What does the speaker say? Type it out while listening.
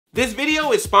This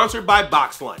video is sponsored by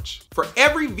BoxLunch. For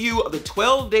every view of the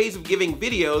 12 Days of Giving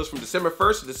videos from December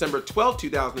 1st to December 12th,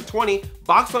 2020,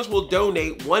 BoxLunch will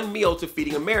donate one meal to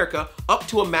Feeding America up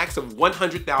to a max of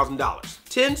 $100,000.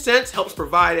 10 cents helps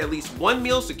provide at least one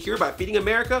meal secured by Feeding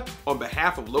America on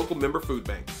behalf of local member food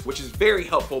banks, which is very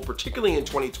helpful, particularly in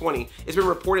 2020. It's been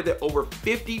reported that over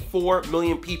 54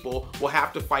 million people will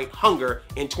have to fight hunger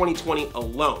in 2020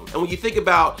 alone. And when you think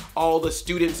about all the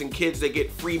students and kids that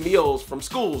get free meals from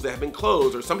schools that have been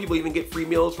closed, or some people even get free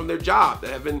meals from their job that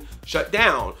have been shut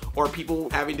down, or people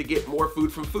having to get more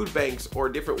food from food banks or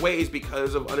different ways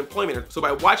because of unemployment. So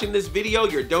by watching this video,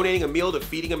 you're donating a meal to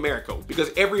Feeding America, because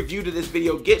every view to this video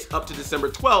gets up to December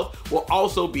 12th will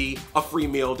also be a free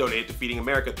meal donated to Feeding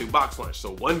America through BoxLunch.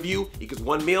 So one view equals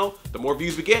one meal. The more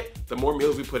views we get, the more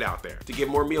meals we put out there to give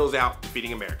more meals out to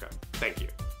Feeding America. Thank you.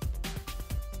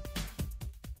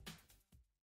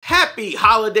 Happy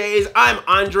holidays, I'm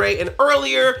Andre, and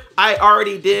earlier I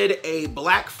already did a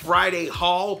Black Friday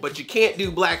haul, but you can't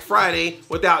do Black Friday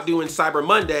without doing Cyber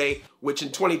Monday, which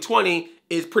in 2020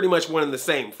 is pretty much one and the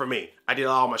same for me. I did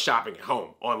all my shopping at home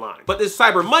online. But this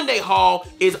Cyber Monday haul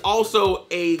is also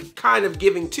a kind of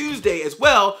Giving Tuesday as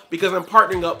well, because I'm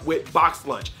partnering up with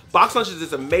BoxLunch. BoxLunch is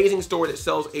this amazing store that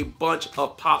sells a bunch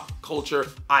of pop culture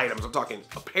items. I'm talking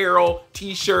apparel,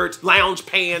 t-shirts, lounge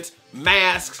pants,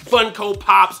 masks, Funko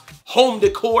Pops, home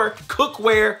decor,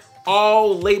 cookware,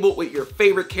 all labeled with your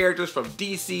favorite characters from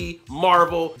DC,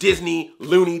 Marvel, Disney,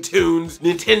 Looney Tunes,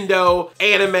 Nintendo,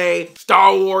 anime,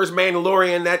 Star Wars,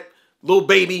 Mandalorian, that little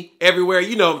baby everywhere,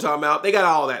 you know what I'm talking about. They got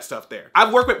all that stuff there.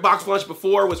 I've worked with BoxLunch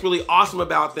before. What's really awesome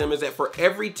about them is that for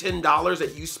every $10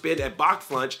 that you spend at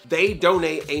BoxLunch, they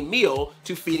donate a meal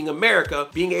to Feeding America,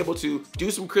 being able to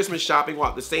do some Christmas shopping while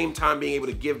at the same time being able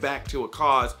to give back to a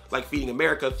cause like Feeding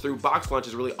America through BoxLunch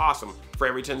is really awesome. For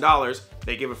every $10,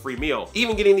 they give a free meal.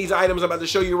 Even getting these items I'm about to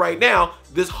show you right now,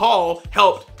 this haul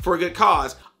helped for a good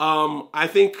cause. I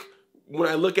think when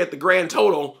I look at the grand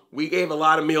total, we gave a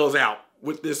lot of meals out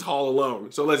with this haul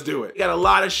alone. So let's do it. We got a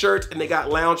lot of shirts and they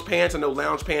got lounge pants. I know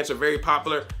lounge pants are very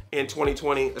popular in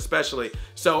 2020 especially.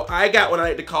 So I got what I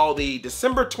like to call the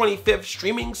December 25th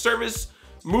streaming service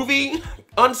movie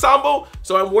ensemble.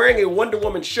 So I'm wearing a Wonder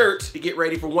Woman shirt to get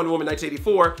ready for Wonder Woman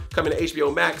 1984 coming to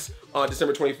HBO Max on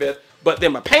December 25th. But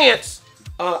then my pants,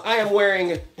 I am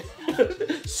wearing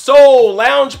Soul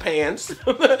lounge pants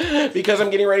because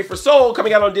I'm getting ready for Soul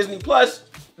coming out on Disney Plus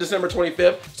December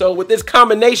 25th. So with this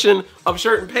combination of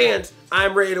shirt and pants,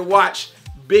 I'm ready to watch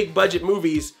big budget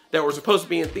movies that were supposed to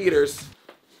be in theaters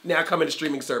now coming to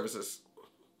streaming services.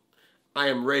 I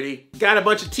am ready. Got a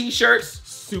bunch of t-shirts,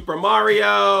 Super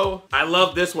Mario. I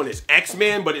love this one, it's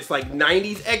X-Men, but it's like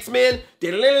 90s X-Men.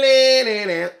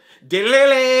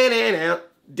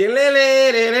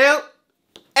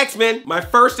 X-Men. My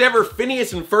first ever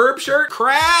Phineas and Ferb shirt.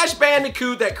 Crash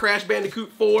Bandicoot, that Crash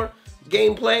Bandicoot 4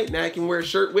 gameplay. Now I can wear a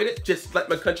shirt with it. Just like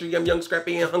my country, I'm young,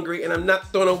 scrappy, and hungry, and I'm not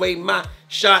throwing away my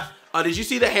shot. Did you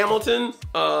see the Hamilton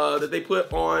that they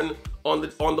put on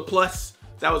the plus?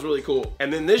 That was really cool.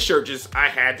 And then this shirt, I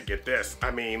had to get this.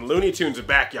 I mean, Looney Tunes are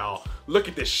back, y'all. Look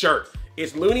at this shirt.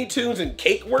 It's Looney Tunes and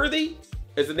Cake Worthy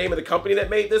is the name of the company that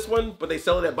made this one, but they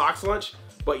sell it at BoxLunch.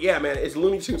 But yeah, man, it's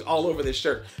Looney Tunes all over this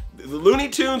shirt. The Looney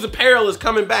Tunes apparel is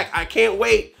coming back. I can't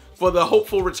wait for the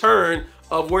hopeful return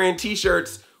of wearing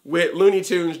t-shirts with Looney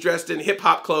Tunes dressed in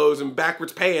hip-hop clothes and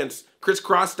backwards pants,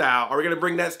 crisscross style. Are we gonna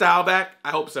bring that style back? I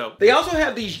hope so. They also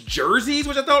have these jerseys,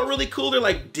 which I thought were really cool. They're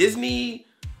like Disney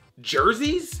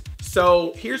jerseys.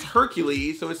 So here's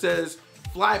Hercules. So it says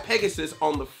Fly Pegasus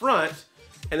on the front,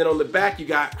 and then on the back you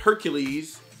got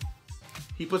Hercules.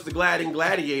 He puts the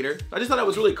gladiator. I just thought that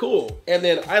was really cool. And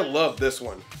then I love this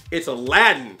one. It's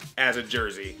Aladdin as a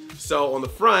jersey. So on the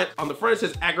front it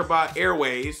says Agrabah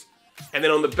Airways, and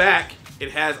then on the back it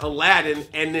has Aladdin,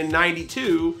 and then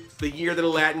 92, the year that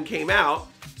Aladdin came out.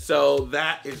 So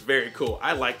that is very cool.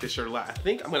 I like this shirt a lot. I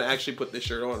think I'm gonna actually put this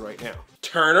shirt on right now.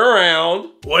 Turn around.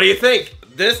 What do you think?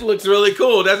 This looks really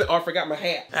cool, doesn't it? Oh, I forgot my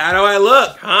hat. How do I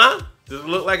look, huh? Does it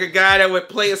look like a guy that would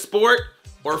play a sport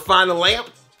or find a lamp?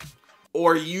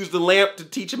 Or use the lamp to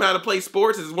teach him how to play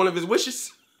sports as one of his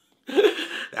wishes?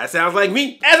 That sounds like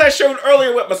me. As I showed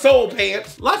earlier with my Soul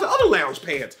pants, lots of other lounge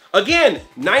pants. Again,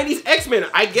 90s X-Men.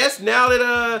 I guess now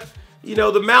that, you know,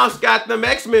 the mouse got them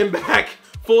X-Men back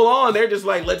full on, they're just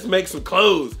like, let's make some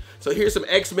clothes. So here's some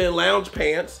X-Men lounge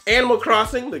pants. Animal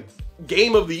Crossing, the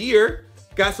game of the year.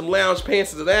 Got some lounge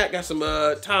pants of that. Got some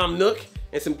Tom Nook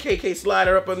and some KK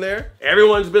Slider up in there.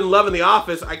 Everyone's been loving The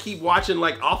Office. I keep watching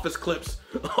like Office clips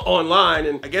online,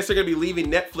 and I guess they're gonna be leaving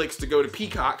Netflix to go to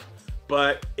Peacock.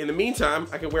 But in the meantime,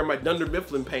 I can wear my Dunder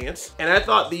Mifflin pants. And I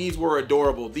thought these were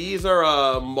adorable. These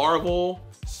are Marvel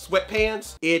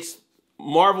sweatpants. It's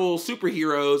Marvel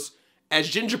superheroes as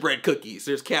gingerbread cookies.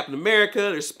 There's Captain America,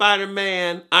 there's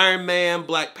Spider-Man, Iron Man,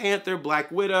 Black Panther,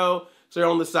 Black Widow. So they're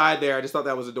on the side there. I just thought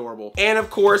that was adorable. And of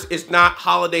course, it's not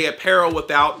holiday apparel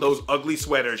without those ugly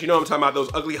sweaters. You know what I'm talking about,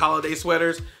 those ugly holiday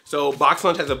sweaters? So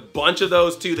BoxLunch has a bunch of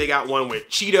those too. They got one with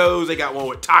Cheetos, they got one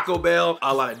with Taco Bell,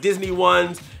 a lot of Disney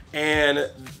ones. And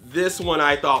this one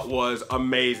I thought was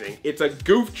amazing. It's a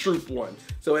Goof Troop one.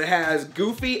 So it has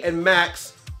Goofy and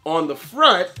Max on the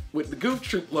front with the Goof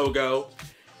Troop logo.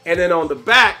 And then on the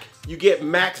back, you get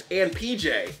Max and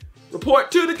PJ.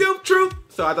 Report to the Goof Troop.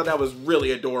 So I thought that was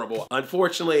really adorable.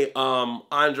 Unfortunately,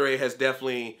 Andre has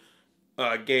definitely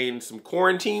gained some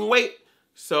quarantine weight,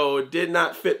 so it did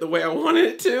not fit the way I wanted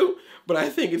it to, but I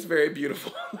think it's very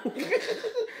beautiful.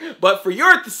 But for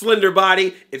your slender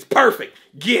body, it's perfect.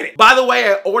 Get it. By the way,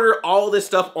 I ordered all this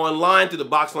stuff online through the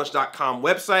BoxLunch.com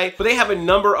website, but they have a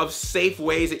number of safe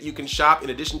ways that you can shop. In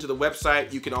addition to the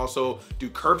website, you can also do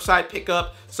curbside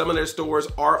pickup. Some of their stores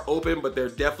are open, but they're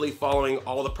definitely following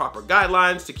all the proper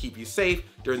guidelines to keep you safe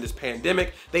during this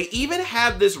pandemic. They even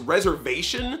have this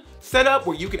reservation set up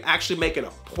where you can actually make an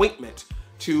appointment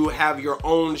to have your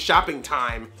own shopping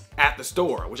time at the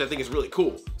store, which I think is really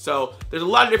cool. So there's a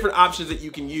lot of different options that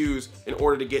you can use in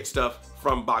order to get stuff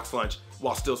from BoxLunch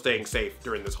while still staying safe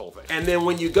during this whole thing. And then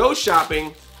when you go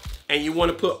shopping and you want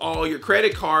to put all your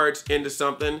credit cards into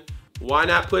something, why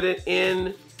not put it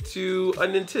into a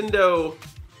Nintendo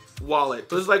wallet?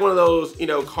 So this is like one of those, you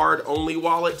know, card only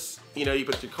wallets. You know, you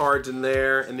put your cards in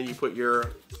there and then you put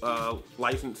your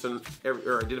license or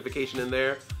identification in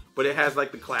there. But it has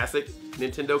like the classic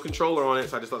Nintendo controller on it,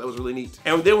 so I just thought that was really neat.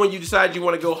 And then when you decide you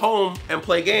want to go home and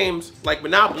play games like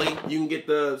Monopoly, you can get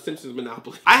the Simpsons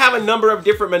Monopoly. I have a number of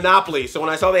different Monopolies, so when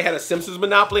I saw they had a Simpsons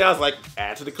Monopoly, I was like,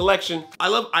 add to the collection. I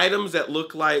love items that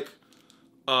look like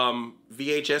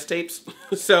VHS tapes.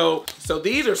 so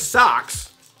these are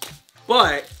socks,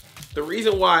 but the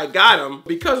reason why I got them,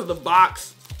 because of the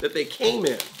box that they came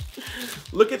in.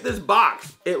 Look at this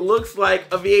box. It looks like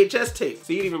a VHS tape.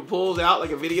 See, it even pulls out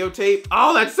like a videotape.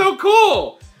 Oh, that's so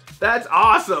cool. That's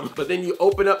awesome. But then you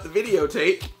open up the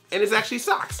videotape and it's actually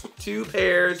socks. 2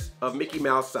 pairs of Mickey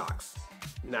Mouse socks.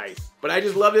 Nice. But I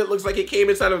just love it. It looks like it came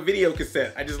inside a video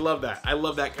cassette. I just love that. I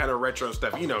love that kind of retro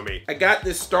stuff. You know me. I got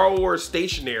this Star Wars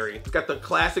stationery. It's got the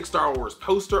classic Star Wars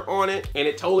poster on it, and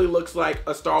it totally looks like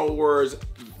a Star Wars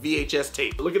VHS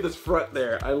tape. Look at this front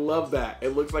there. I love that. It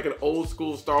looks like an old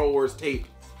school Star Wars tape.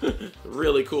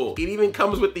 Really cool. It even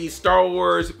comes with these Star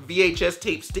Wars VHS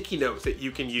tape sticky notes that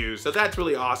you can use. So that's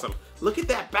really awesome. Look at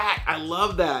that back. I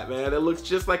love that, man. It looks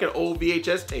just like an old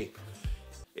VHS tape.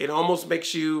 It almost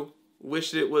makes you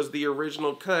wish it was the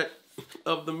original cut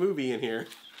of the movie in here.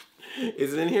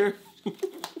 Is it in here?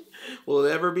 Will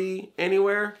it ever be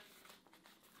anywhere?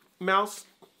 Mouse?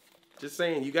 Just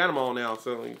saying, you got them all now.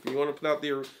 So if you want to put out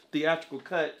the theatrical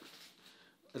cut,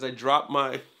 as I drop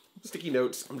my sticky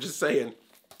notes, I'm just saying.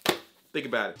 Think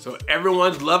about it. So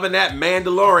everyone's loving that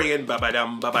Mandalorian.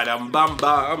 Ba-ba-dum, ba-ba-dum,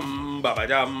 bum-bum,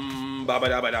 ba-ba-dum,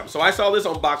 ba-ba-dum-ba-dum. So I saw this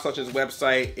on BoxLunch's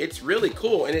website. It's really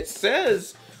cool. And it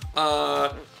says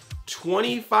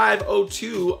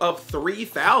 2502 of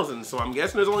 3,000. So I'm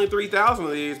guessing there's only 3,000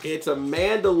 of these. It's a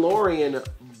Mandalorian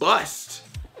bust.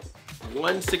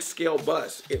 1/6 scale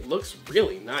bust. It looks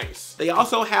really nice. They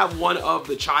also have one of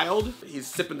the child. He's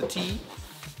sipping the tea,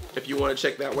 if you want to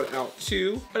check that one out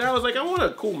too. But I was like, I want a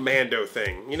cool Mando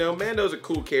thing. You know, Mando's a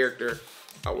cool character.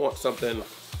 I want something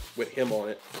with him on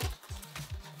it.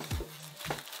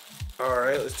 All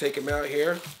right, let's take him out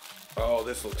here. Oh,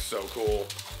 this looks so cool.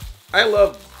 I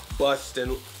love busts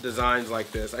and designs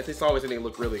like this. I just always think they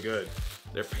look really good.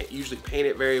 They're usually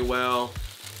painted very well.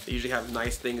 They usually have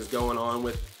nice things going on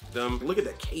with them. Look at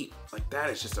that cape. Like, that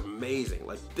is just amazing.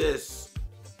 Like, this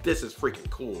is freaking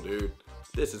cool, dude.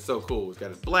 This is so cool. He's got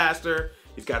his blaster.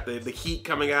 He's got the heat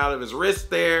coming out of his wrist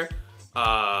there.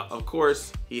 Of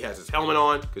course, he has his helmet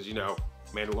on, because, you know,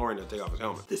 Mandalorian doesn't take off his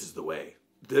helmet. This is the way.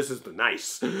 This is the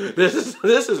nice.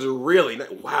 This is really nice.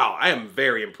 Wow, I am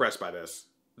very impressed by this.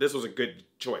 This was a good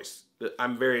choice.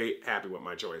 I'm very happy with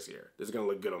my choice here. This is gonna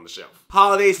look good on the shelf.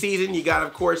 Holiday season, you gotta,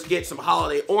 of course, get some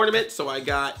holiday ornaments. So I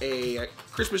got a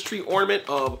Christmas tree ornament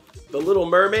of the Little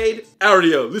Mermaid.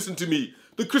 Ariel, listen to me.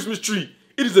 The Christmas tree,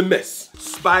 it is a mess.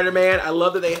 Spider-Man, I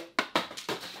love that they...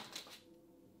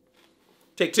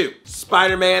 Take 2.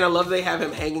 Spider-Man, I love that they have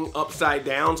him hanging upside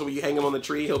down. So when you hang him on the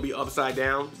tree, he'll be upside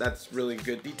down. That's really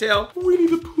good detail. Winnie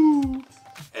the Pooh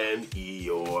and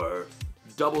Eeyore.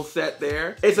 Double set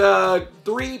there. It's a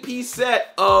 3-piece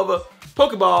set of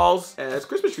Pokeballs as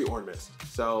Christmas tree ornaments.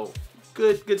 So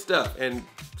good stuff. And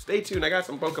stay tuned, I got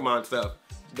some Pokemon stuff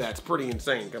that's pretty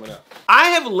insane coming up. I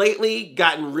have lately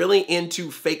gotten really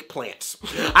into fake plants.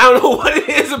 I don't know what it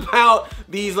is about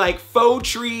these like faux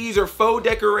trees or faux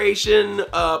decoration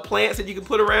plants that you can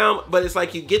put around, but it's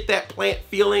like you get that plant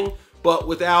feeling, but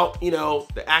without, you know,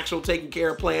 the actual taking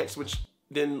care of plants, which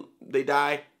then they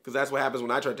die, because that's what happens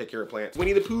when I try to take care of plants.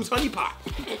 Winnie the Pooh's honey pot.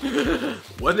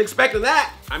 Wasn't expecting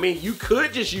that. I mean, you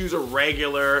could just use a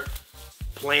regular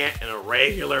plant in a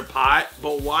regular pot,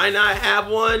 but why not have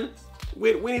one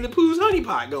with Winnie the Pooh's honey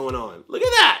pot going on? Look at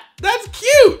that. That's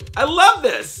cute. I love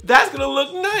this. That's gonna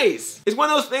look nice. It's one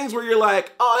of those things where you're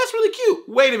like, oh, that's really cute.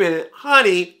 Wait a minute,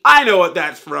 honey, I know what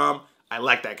that's from. I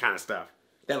like that kind of stuff.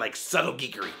 That like subtle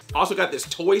geekery. Also got this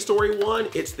Toy Story one.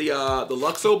 It's the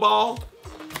Luxo ball.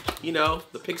 You know,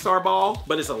 the Pixar ball,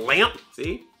 but it's a lamp.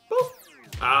 See? Boop.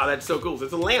 Ah, that's so cool. So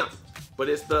it's a lamp, but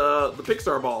it's the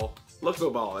Pixar ball,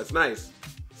 Luxo ball. It's nice.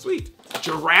 Sweet.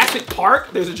 Jurassic Park.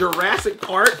 There's a Jurassic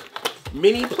Park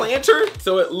mini planter.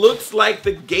 So it looks like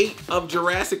the gate of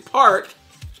Jurassic Park,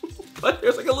 but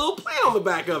there's like a little plant on the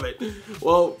back of it.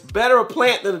 Well, better a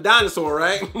plant than a dinosaur,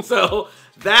 right? So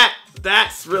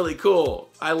that's really cool.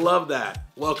 I love that.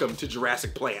 Welcome to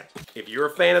Jurassic Plant. If you're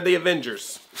a fan of the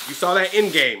Avengers, you saw that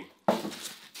Endgame.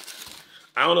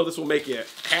 I don't know if this will make you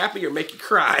happy or make you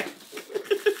cry.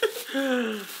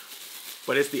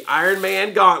 But it's the Iron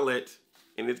Man gauntlet,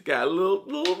 and it's got a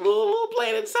little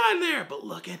plant inside there. But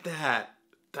look at that.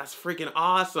 That's freaking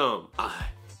awesome. I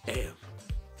am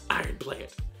Iron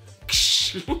Plant.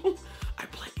 I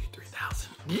plant you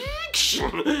 3,000.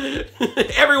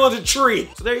 Everyone's a tree.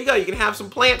 So there you go. You can have some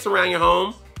plants around your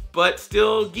home, but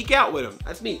still geek out with them.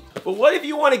 That's neat. But what if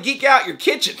you want to geek out your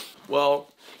kitchen? Well,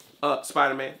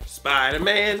 Spider-Man,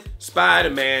 Spider-Man,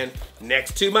 Spider-Man,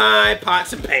 next to my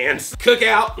pots and pans. Cook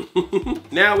out.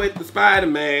 Now with the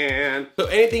Spider-Man. So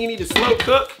anything you need to slow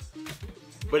cook,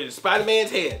 but it's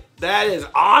Spider-Man's head. That is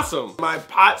awesome. My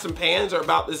pots and pans are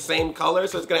about the same color,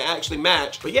 so it's gonna actually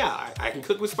match. But yeah, I can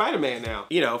cook with Spider-Man now.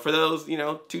 You know, for those,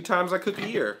 2 times I cook a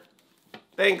year.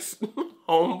 Thanks,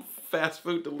 home fast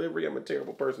food delivery. I'm a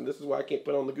terrible person. This is why I can't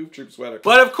put on the Goof Troop sweater.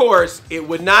 But of course, it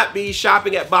would not be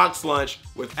shopping at BoxLunch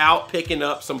without picking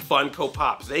up some Funko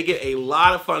Pops. They get a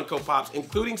lot of Funko Pops,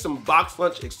 including some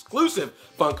BoxLunch exclusive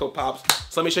Funko Pops.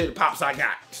 So let me show you the pops I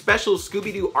got. Special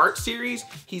Scooby-Doo art series.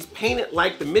 He's painted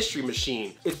like the Mystery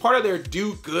Machine. It's part of their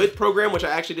Do Good program, which I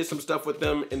actually did some stuff with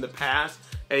them in the past.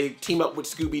 They team up with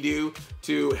Scooby-Doo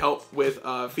to help with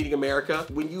Feeding America.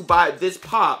 When you buy this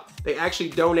pop, they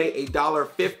actually donate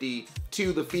 $1.50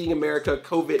 to the Feeding America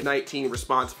COVID-19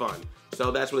 Response Fund.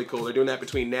 So that's really cool. They're doing that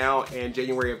between now and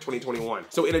January of 2021.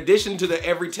 So in addition to the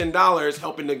every $10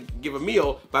 helping to give a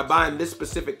meal, by buying this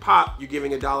specific pop, you're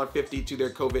giving $1.50 to their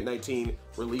COVID-19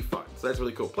 relief fund. So that's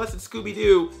really cool. Plus it's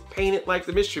Scooby-Doo painted like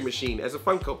the Mystery Machine as a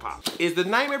Funko Pop. Is The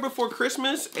Nightmare Before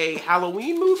Christmas a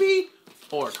Halloween movie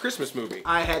or a Christmas movie?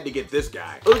 I had to get this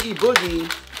guy. Oogie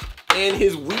Boogie and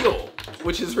his wheel,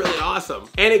 which is really awesome.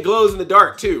 And it glows in the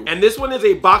dark too. And this one is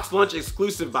a BoxLunch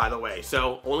exclusive, by the way.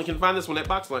 So only can find this one at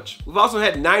BoxLunch. We've also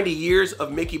had 90 years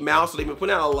of Mickey Mouse. So they've been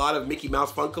putting out a lot of Mickey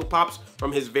Mouse Funko Pops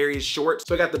from his various shorts.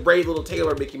 So I got the brave little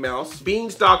tailor Mickey Mouse,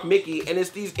 Beanstalk Mickey, and it's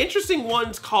these interesting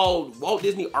ones called Walt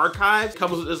Disney Archives. It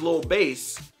comes with this little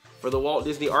base for the Walt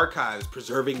Disney Archives,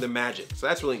 preserving the magic. So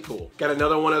that's really cool. Got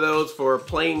another one of those for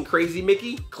plain crazy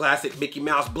Mickey, classic Mickey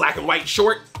Mouse black and white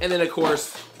short. And then of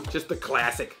course, just the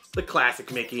classic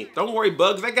Mickey. Don't worry,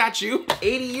 Bugs, I got you.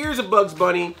 80 years of Bugs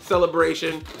Bunny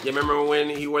celebration. You remember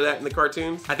when he wore that in the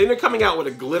cartoons? I think they're coming out with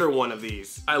a glitter one of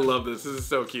these. I love this, this is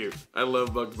so cute. I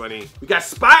love Bugs Bunny. We got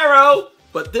Spyro,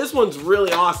 but this one's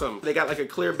really awesome. They got like a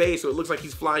clear base, so it looks like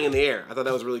he's flying in the air. I thought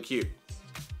that was really cute.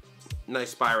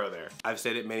 Nice Spyro there. I've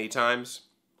said it many times.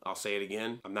 I'll say it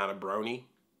again. I'm not a brony.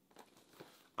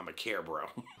 I'm a care bro.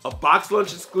 A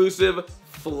BoxLunch exclusive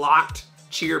flocked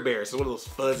Cheer Bear. So one of those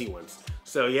fuzzy ones.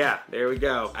 So yeah, there we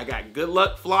go. I got Good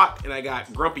Luck flocked and I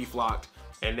got Grumpy flocked.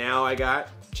 And now I got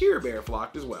Cheer Bear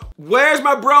flocked as well. Where's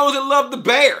my bros that love the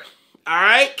bear? All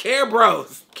right, Care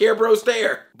Bros. Care Bros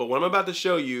there. But what I'm about to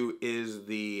show you is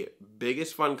the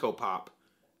biggest Funko Pop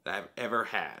that I've ever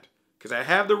had. Because I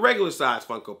have the regular size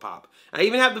Funko Pop. I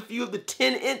even have the few of the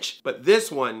 10-inch, but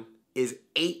this one is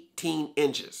 18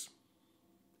 inches.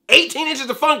 18 inches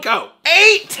of Funko.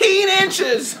 18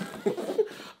 inches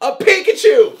of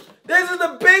Pikachu. This is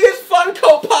the biggest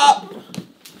Funko Pop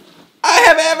I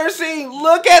have ever seen.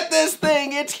 Look at this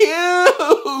thing, it's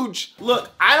huge.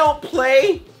 Look, I don't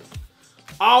play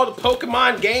all the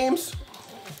Pokemon games,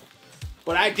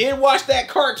 but I did watch that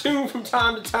cartoon from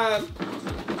time to time,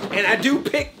 and I do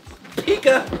pick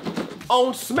Pika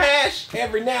on Smash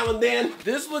every now and then.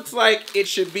 This looks like it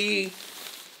should be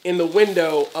in the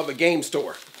window of a game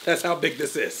store. That's how big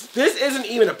this is. This isn't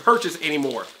even a purchase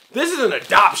anymore. This is an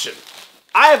adoption.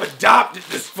 I have adopted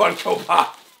this Funko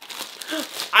Pop.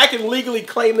 I can legally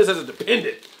claim this as a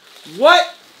dependent.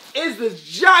 What is this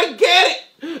gigantic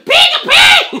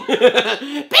Pikachu?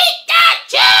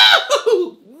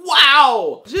 Pikachu!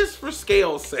 Wow! Just for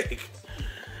scale's sake.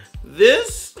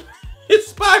 This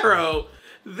is Spyro.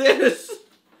 This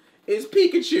is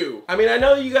Pikachu. I mean, I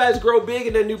know you guys grow big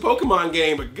in the new Pokemon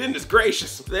game, but goodness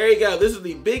gracious. There you go. This is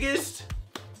the biggest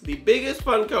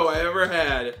Funko I ever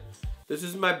had. This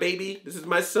is my baby. This is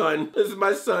my son. This is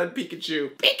my son,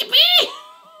 Pikachu. Pikachu!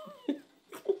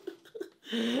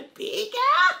 Pika!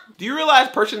 Do you realize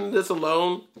purchasing this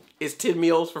alone is 10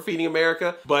 meals for Feeding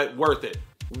America? But worth it.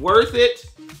 Worth it.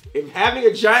 If having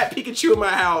a giant Pikachu in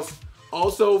my house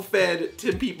also fed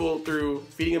 10 people through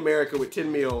Feeding America with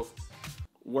 10 meals,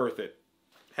 worth it.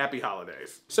 Happy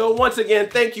holidays. So once again,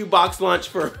 thank you BoxLunch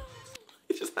for,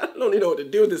 I don't even know what to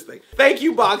do with this thing. Thank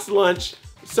you BoxLunch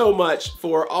so much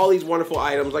for all these wonderful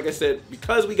items. Like I said,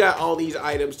 because we got all these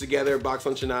items together,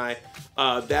 BoxLunch and I,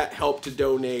 that helped to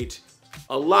donate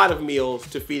a lot of meals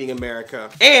to Feeding America.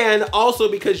 And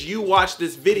also because you watched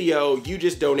this video, you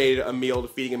just donated a meal to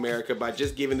Feeding America by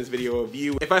just giving this video a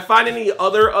view. If I find any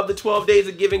other of the 12 Days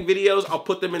of Giving videos, I'll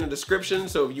put them in the description.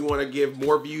 So if you want to give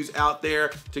more views out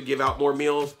there to give out more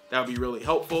meals, that would be really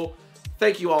helpful.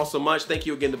 Thank you all so much. Thank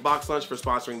you again to BoxLunch for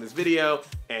sponsoring this video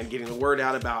and getting the word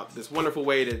out about this wonderful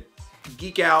way to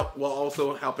geek out while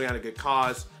also helping out a good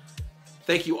cause.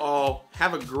 Thank you all.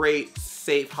 Have a great,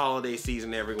 safe holiday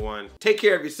season, everyone. Take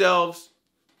care of yourselves.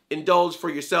 Indulge for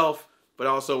yourself, but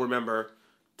also remember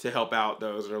to help out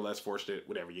those that are less fortunate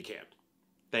whenever you can.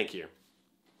 Thank you.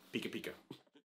 Pika Pika.